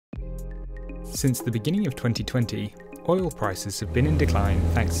Since the beginning of 2020, oil prices have been in decline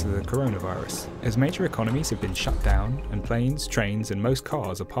thanks to the coronavirus. As major economies have been shut down and planes, trains and most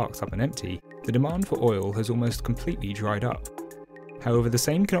cars are parked up and empty, the demand for oil has almost completely dried up. However, the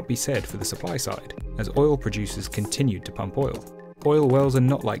same cannot be said for the supply side, as oil producers continued to pump oil. Oil wells are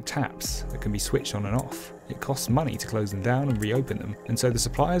not like taps that can be switched on and off. It costs money to close them down and reopen them, and so the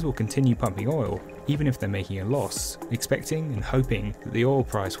suppliers will continue pumping oil, even if they're making a loss, expecting and hoping that the oil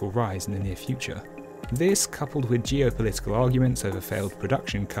price will rise in the near future. This, coupled with geopolitical arguments over failed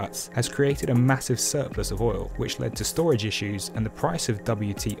production cuts, has created a massive surplus of oil, which led to storage issues and the price of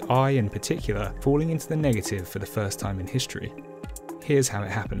WTI in particular falling into the negative for the first time in history. Here's how it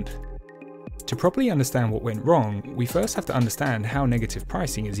happened. To properly understand what went wrong, we first have to understand how negative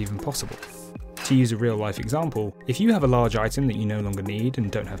pricing is even possible. To use a real-life example, if you have a large item that you no longer need and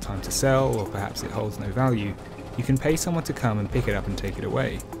don't have time to sell, or perhaps it holds no value, you can pay someone to come and pick it up and take it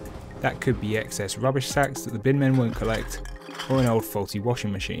away. That could be excess rubbish sacks that the bin men won't collect, or an old faulty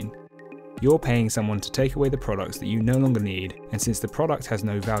washing machine. You're paying someone to take away the products that you no longer need, and since the product has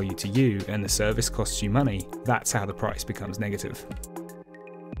no value to you and the service costs you money, that's how the price becomes negative.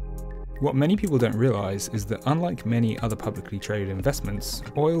 What many people don't realise is that unlike many other publicly traded investments,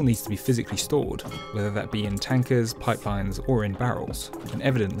 oil needs to be physically stored, whether that be in tankers, pipelines or in barrels, and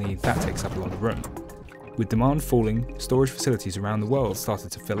evidently that takes up a lot of room. With demand falling, storage facilities around the world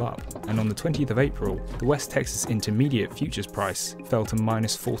started to fill up, and on the 20th of April, the West Texas Intermediate futures price fell to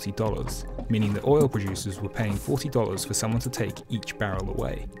 -$40, meaning that oil producers were paying $40 for someone to take each barrel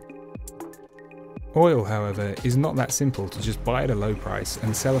away. Oil, however, is not that simple to just buy at a low price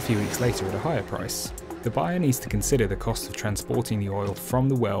and sell a few weeks later at a higher price. The buyer needs to consider the cost of transporting the oil from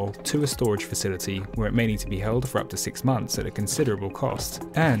the well to a storage facility where it may need to be held for up to 6 months at a considerable cost,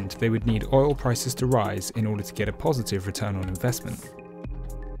 and they would need oil prices to rise in order to get a positive return on investment.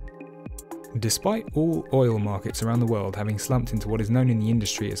 Despite all oil markets around the world having slumped into what is known in the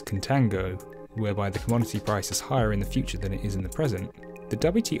industry as Contango, whereby the commodity price is higher in the future than it is in the present, the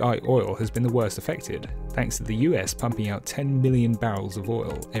WTI oil has been the worst affected, thanks to the US pumping out 10 million barrels of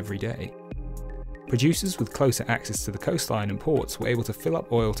oil every day. Producers with closer access to the coastline and ports were able to fill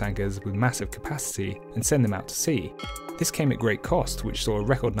up oil tankers with massive capacity and send them out to sea. This came at great cost, which saw a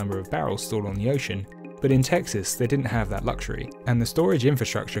record number of barrels stored on the ocean, but in Texas they didn't have that luxury, and the storage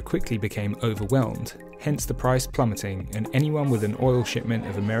infrastructure quickly became overwhelmed, hence the price plummeting, and anyone with an oil shipment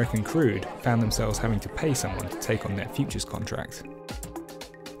of American crude found themselves having to pay someone to take on their futures contract.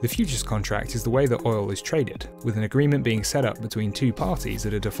 The futures contract is the way that oil is traded, with an agreement being set up between two parties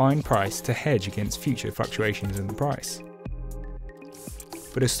at a defined price to hedge against future fluctuations in the price.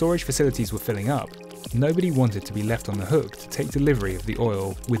 But as storage facilities were filling up, nobody wanted to be left on the hook to take delivery of the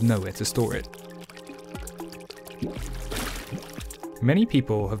oil with nowhere to store it. Many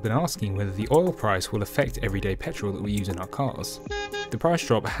people have been asking whether the oil price will affect everyday petrol that we use in our cars. The price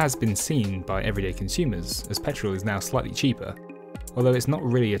drop has been seen by everyday consumers, as petrol is now slightly cheaper, although it's not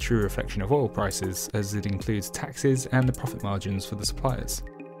really a true reflection of oil prices, as it includes taxes and the profit margins for the suppliers.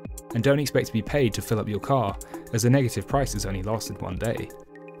 And don't expect to be paid to fill up your car, as the negative prices only lasted 1 day.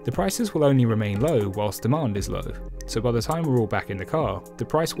 The prices will only remain low whilst demand is low, so by the time we're all back in the car, the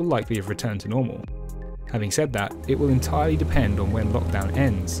price will likely have returned to normal. Having said that, it will entirely depend on when lockdown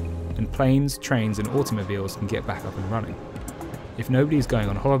ends, and planes, trains and automobiles can get back up and running. If nobody is going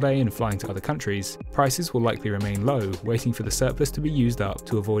on holiday and flying to other countries, prices will likely remain low, waiting for the surplus to be used up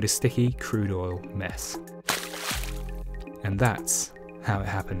to avoid a sticky crude oil mess. And that's how it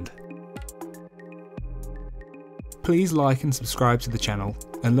happened. Please like and subscribe to the channel,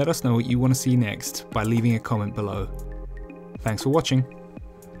 and let us know what you want to see next by leaving a comment below. Thanks for watching.